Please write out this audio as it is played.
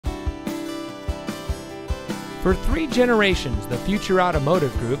For 3 generations, the Future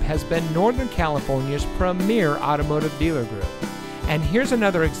Automotive Group has been Northern California's premier automotive dealer group. And here's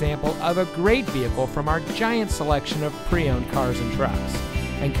another example of a great vehicle from our giant selection of pre-owned cars and trucks.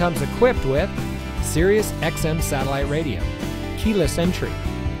 And comes equipped with Sirius XM satellite radio, keyless entry,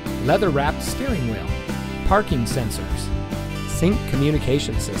 leather-wrapped steering wheel, parking sensors, sync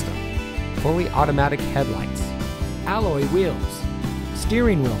communication system, fully automatic headlights, alloy wheels,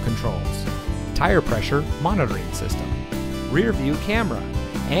 steering wheel controls, tire pressure monitoring system, rear view camera,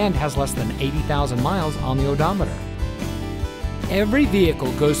 and has less than 80,000 miles on the odometer. Every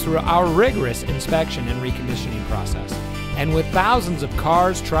vehicle goes through our rigorous inspection and reconditioning process. And with thousands of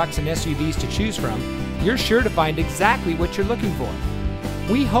cars, trucks, and SUVs to choose from, you're sure to find exactly what you're looking for.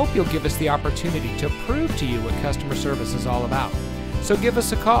 We hope you'll give us the opportunity to prove to you what customer service is all about. So give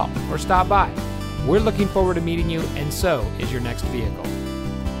us a call or stop by. We're looking forward to meeting you, and so is your next vehicle.